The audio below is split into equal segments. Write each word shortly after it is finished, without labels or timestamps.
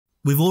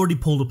We've already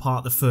pulled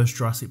apart the first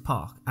Jurassic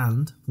Park,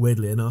 and,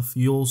 weirdly enough,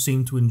 you all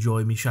seem to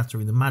enjoy me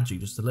shattering the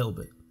magic just a little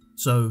bit.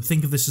 So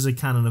think of this as a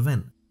canon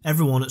event.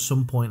 Everyone at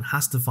some point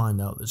has to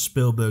find out that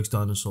Spielberg's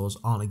dinosaurs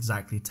aren't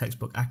exactly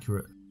textbook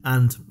accurate,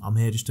 and I'm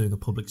here just doing a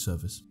public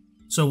service.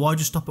 So why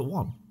just stop at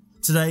one?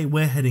 Today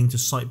we're heading to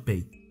Site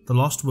B, the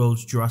Lost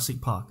World's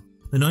Jurassic Park,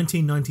 the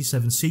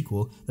 1997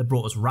 sequel that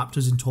brought us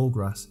raptors in tall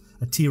grass,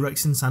 a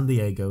T-Rex in San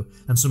Diego,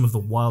 and some of the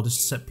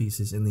wildest set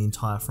pieces in the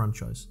entire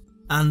franchise.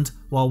 And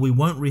while we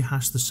won't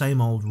rehash the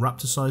same old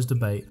raptor-sized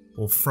debate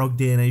or frog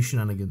DNA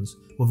shenanigans,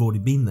 we've already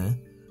been there,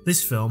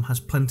 this film has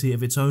plenty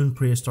of its own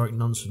prehistoric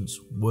nonsense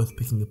worth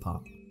picking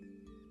apart.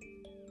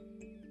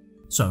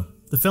 So,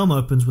 the film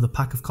opens with a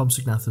pack of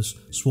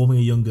Compsognathus swarming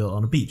a young girl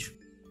on a beach.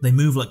 They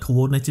move like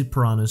coordinated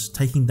piranhas,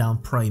 taking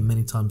down prey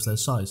many times their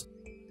size,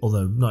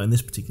 although not in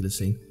this particular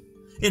scene.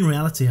 In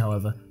reality,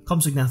 however,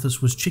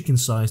 Compsognathus was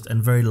chicken-sized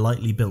and very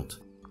lightly built.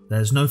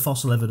 There's no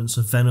fossil evidence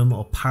of venom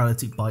or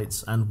paralytic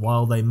bites, and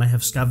while they may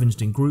have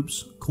scavenged in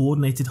groups,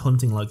 coordinated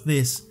hunting like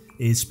this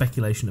is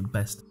speculation at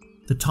best.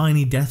 The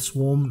tiny death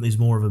swarm is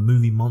more of a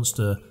movie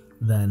monster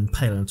than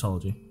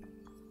paleontology.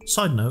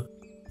 Side note,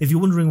 if you're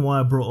wondering why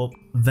I brought up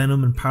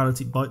venom and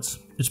paralytic bites,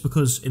 it's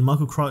because in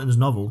Michael Crichton's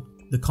novel,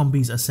 the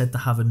combies are said to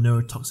have a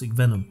neurotoxic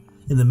venom.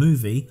 In the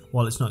movie,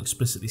 while it's not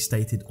explicitly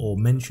stated or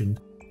mentioned,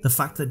 the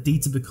fact that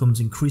Dieter becomes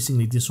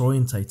increasingly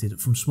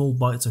disorientated from small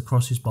bites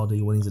across his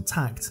body when he's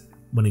attacked,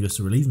 when he goes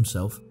to relieve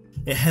himself,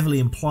 it heavily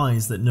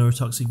implies that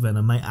neurotoxic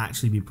venom may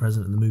actually be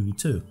present in the movie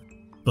too.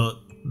 But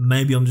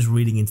maybe I'm just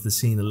reading into the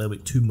scene a little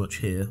bit too much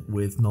here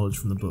with knowledge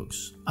from the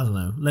books. I don't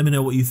know, let me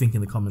know what you think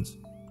in the comments.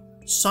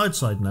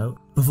 Side note,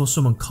 before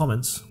someone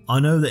comments, I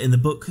know that in the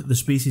book the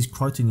species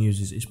Crichton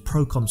uses is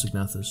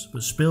Compsognathus,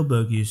 but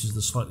Spielberg uses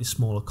the slightly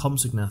smaller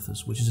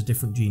Compsognathus, which is a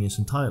different genus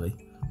entirely.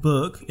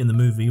 Burke, in the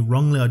movie,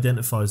 wrongly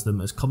identifies them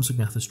as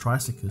Compsognathus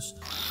triassicus,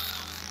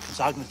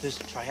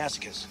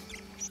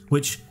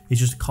 which is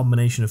just a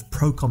combination of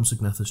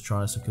Compsognathus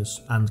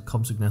triassicus and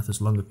Compsognathus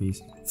longipes,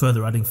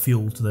 further adding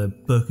fuel to the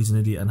Burke is an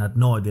idiot and had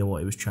no idea what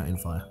he was chatting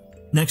via.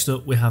 Next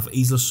up we have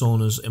Isla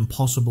Sorna's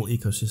impossible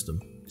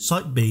ecosystem.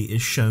 Site B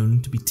is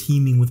shown to be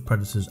teeming with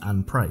predators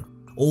and prey,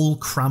 all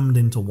crammed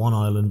into one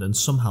island and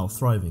somehow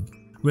thriving.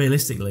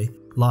 Realistically,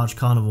 large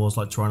carnivores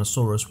like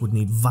Tyrannosaurus would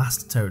need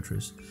vast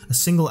territories. A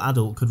single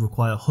adult could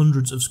require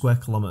hundreds of square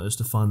kilometres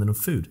to find enough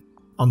food.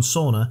 On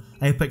Sorna,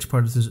 apex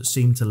predators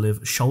seem to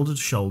live shoulder to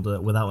shoulder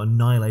without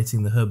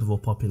annihilating the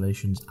herbivore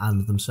populations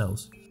and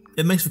themselves.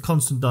 It makes for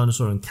constant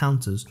dinosaur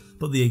encounters,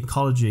 but the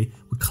ecology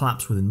would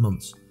collapse within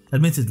months.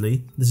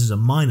 Admittedly, this is a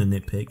minor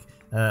nitpick,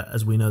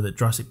 as we know that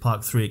Jurassic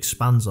Park 3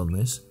 expands on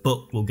this,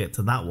 but we'll get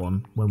to that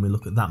one when we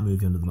look at that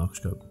movie under the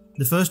microscope.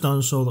 The first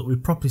dinosaur that we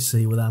properly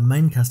see with our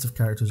main cast of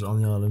characters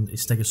on the island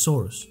is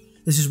Stegosaurus.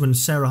 This is when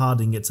Sarah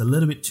Harding gets a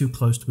little bit too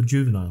close to a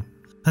juvenile.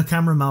 Her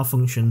camera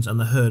malfunctions and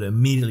the herd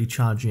immediately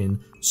charge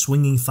in,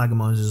 swinging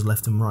thagomisers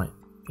left and right.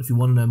 If you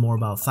want to know more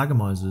about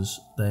thagomisers,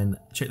 then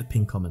check the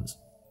pinned comments.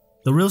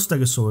 The real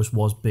Stegosaurus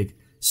was big,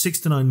 6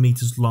 to 9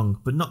 metres long,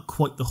 but not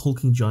quite the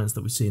hulking giants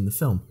that we see in the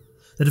film.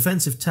 The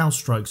defensive tail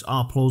strikes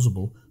are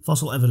plausible.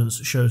 Fossil evidence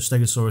shows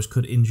Stegosaurus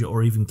could injure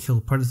or even kill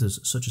predators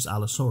such as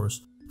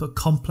Allosaurus, but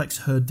complex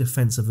herd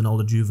defence of an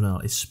older juvenile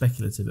is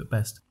speculative at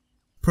best.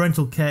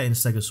 Parental care in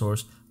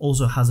Stegosaurus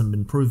also hasn't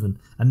been proven,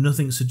 and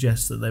nothing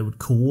suggests that they would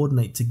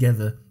coordinate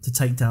together to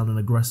take down an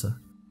aggressor.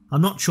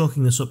 I'm not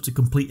chalking this up to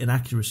complete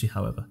inaccuracy,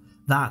 however.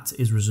 That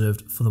is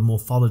reserved for the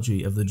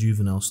morphology of the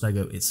juvenile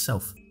Stego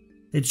itself.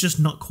 It's just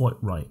not quite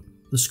right.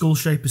 The skull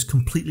shape is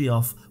completely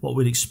off what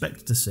we'd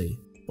expect to see.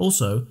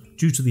 Also,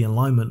 due to the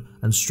alignment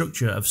and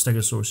structure of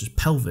Stegosaurus'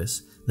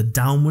 pelvis, the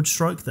downward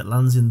strike that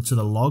lands into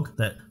the log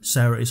that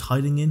Sarah is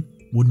hiding in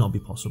would not be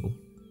possible.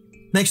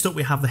 Next up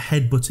we have the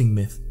head-butting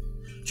myth.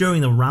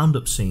 During the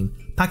roundup scene,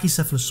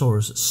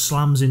 Pachycephalosaurus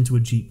slams into a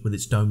jeep with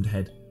its domed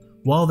head.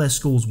 While their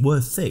skulls were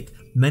thick,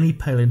 many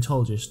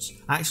paleontologists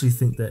actually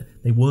think that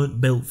they weren't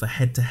built for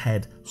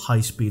head-to-head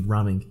high-speed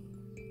ramming.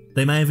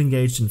 They may have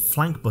engaged in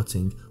flank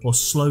butting or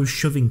slow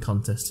shoving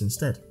contests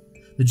instead.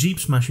 The jeep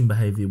smashing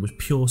behaviour was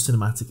pure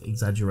cinematic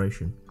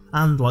exaggeration,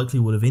 and likely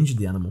would have injured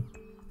the animal.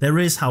 There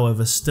is,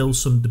 however, still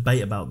some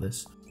debate about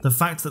this. The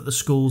fact that the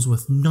skulls were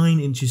 9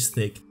 inches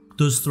thick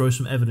does throw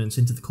some evidence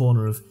into the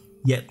corner of,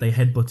 yet they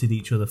headbutted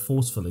each other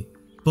forcefully,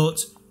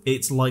 but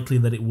it's likely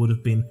that it would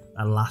have been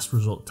a last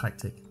resort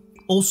tactic.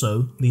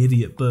 Also, the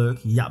idiot Burke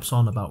yaps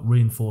on about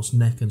reinforced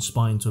neck and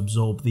spine to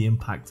absorb the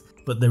impact,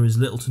 but there is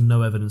little to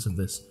no evidence of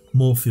this.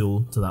 More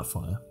fuel to that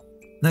fire.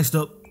 Next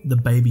up, the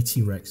baby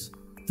T-Rex.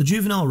 The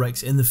juvenile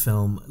Rex in the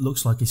film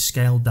looks like a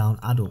scaled down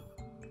adult.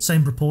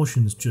 Same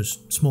proportions,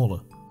 just smaller.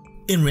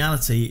 In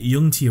reality,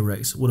 young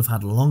T-Rex would have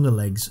had longer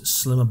legs,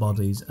 slimmer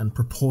bodies and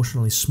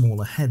proportionally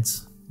smaller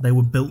heads. They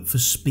were built for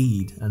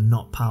speed and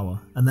not power,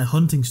 and their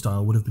hunting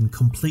style would have been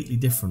completely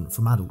different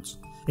from adults.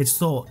 It's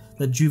thought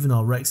that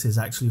juvenile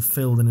Rexes actually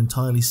filled an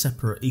entirely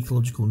separate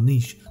ecological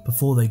niche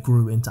before they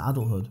grew into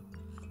adulthood.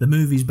 The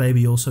movie's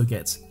baby also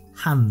gets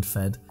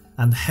hand-fed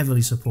and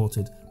heavily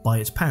supported by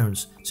its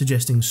parents,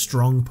 suggesting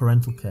strong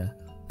parental care,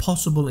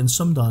 possible in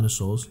some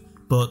dinosaurs,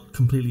 but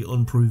completely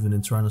unproven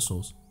in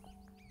tyrannosaurs.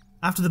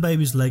 After the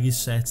baby's leg is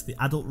set, the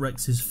adult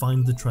Rexes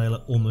find the trailer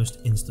almost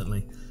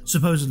instantly,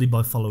 supposedly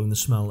by following the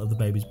smell of the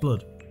baby's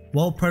blood.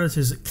 While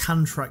predators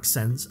can track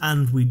scents,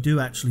 and we do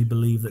actually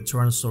believe that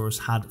Tyrannosaurus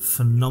had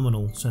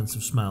phenomenal sense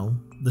of smell,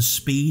 the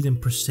speed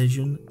and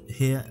precision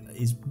here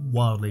is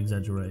wildly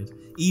exaggerated.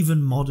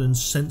 Even modern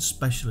scent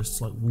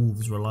specialists like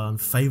wolves rely on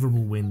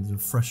favourable winds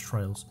and fresh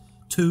trails.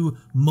 Two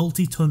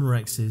multi-ton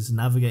Rexes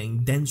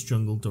navigating dense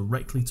jungle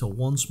directly to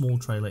one small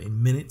trailer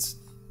in minutes,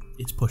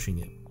 it's pushing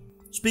it.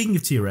 Speaking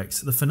of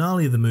T-Rex, the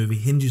finale of the movie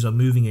hinges on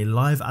moving a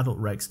live adult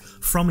Rex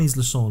from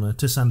Isla Sorna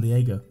to San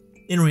Diego.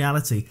 In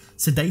reality,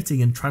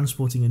 sedating and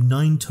transporting a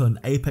 9-ton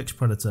apex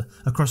predator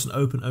across an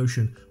open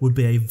ocean would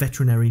be a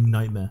veterinary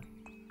nightmare.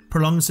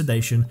 Prolonged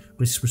sedation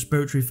risks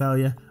respiratory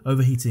failure,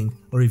 overheating,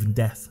 or even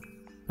death.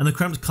 And the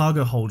cramped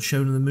cargo hold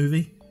shown in the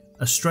movie?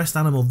 A stressed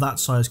animal that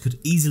size could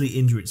easily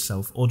injure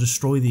itself or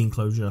destroy the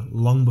enclosure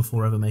long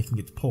before ever making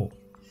its port.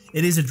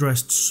 It is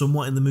addressed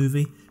somewhat in the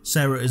movie.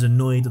 Sarah is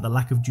annoyed at the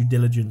lack of due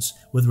diligence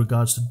with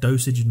regards to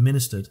dosage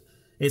administered.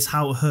 It's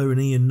how her and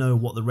Ian know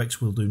what the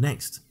Rex will do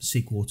next,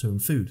 seek water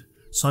and food.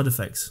 Side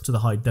effects to the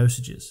high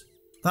dosages.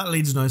 That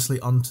leads nicely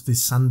onto the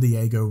San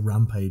Diego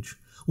Rampage.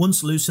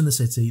 Once loose in the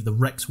city, the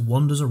Rex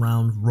wanders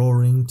around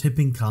roaring,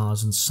 tipping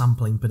cars and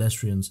sampling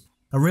pedestrians.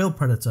 A real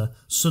predator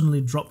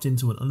suddenly dropped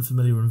into an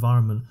unfamiliar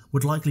environment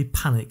would likely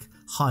panic,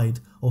 hide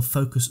or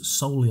focus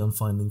solely on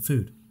finding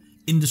food.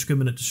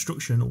 Indiscriminate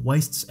destruction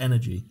wastes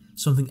energy,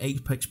 something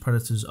apex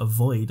predators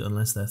avoid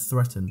unless they're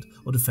threatened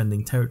or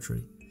defending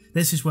territory.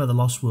 This is where The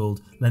Lost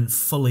World lent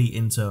fully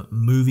into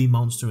movie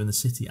monster in the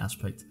city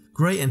aspect.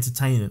 Great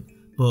entertainment,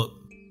 but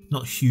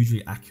not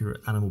hugely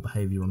accurate animal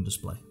behaviour on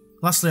display.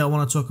 Lastly, I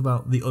want to talk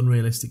about the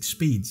unrealistic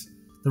speeds.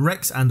 The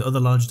Rex and other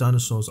large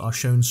dinosaurs are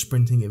shown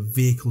sprinting at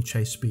vehicle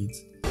chase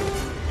speeds.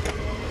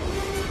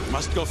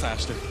 Must go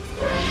faster.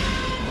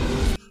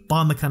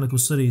 Biomechanical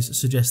studies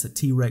suggest that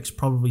T-Rex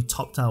probably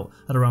topped out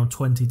at around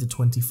 20 to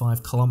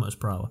 25 km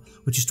per hour,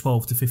 which is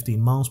 12 to 15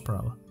 miles per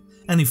hour.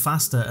 Any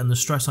faster and the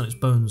stress on its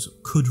bones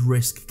could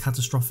risk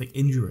catastrophic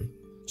injury.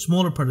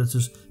 Smaller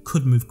predators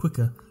could move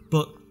quicker,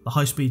 but the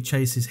high-speed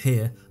chases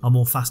here are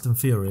more fast and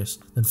furious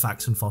than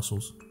facts and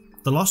fossils.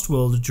 The Lost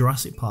World of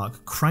Jurassic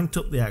Park cranked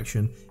up the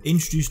action,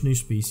 introduced new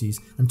species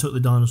and took the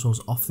dinosaurs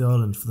off the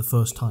island for the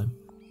first time,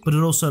 but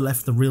it also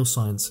left the real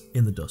science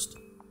in the dust.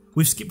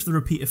 We've skipped the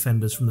repeat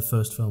offenders from the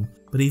first film,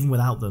 but even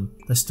without them,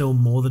 there's still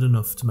more than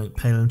enough to make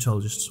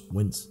paleontologists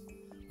wince.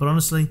 But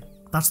honestly,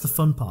 that's the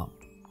fun part,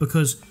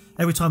 because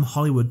every time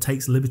Hollywood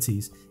takes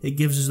liberties, it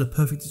gives us the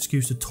perfect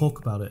excuse to talk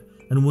about it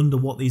and wonder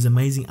what these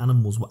amazing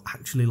animals were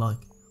actually like.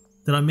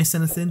 Did I miss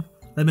anything?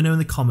 Let me know in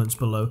the comments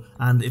below,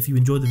 and if you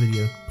enjoyed the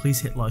video, please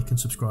hit like and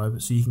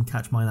subscribe so you can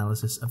catch my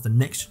analysis of the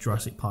next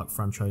Jurassic Park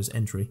franchise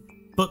entry.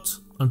 But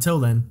until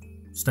then,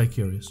 stay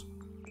curious.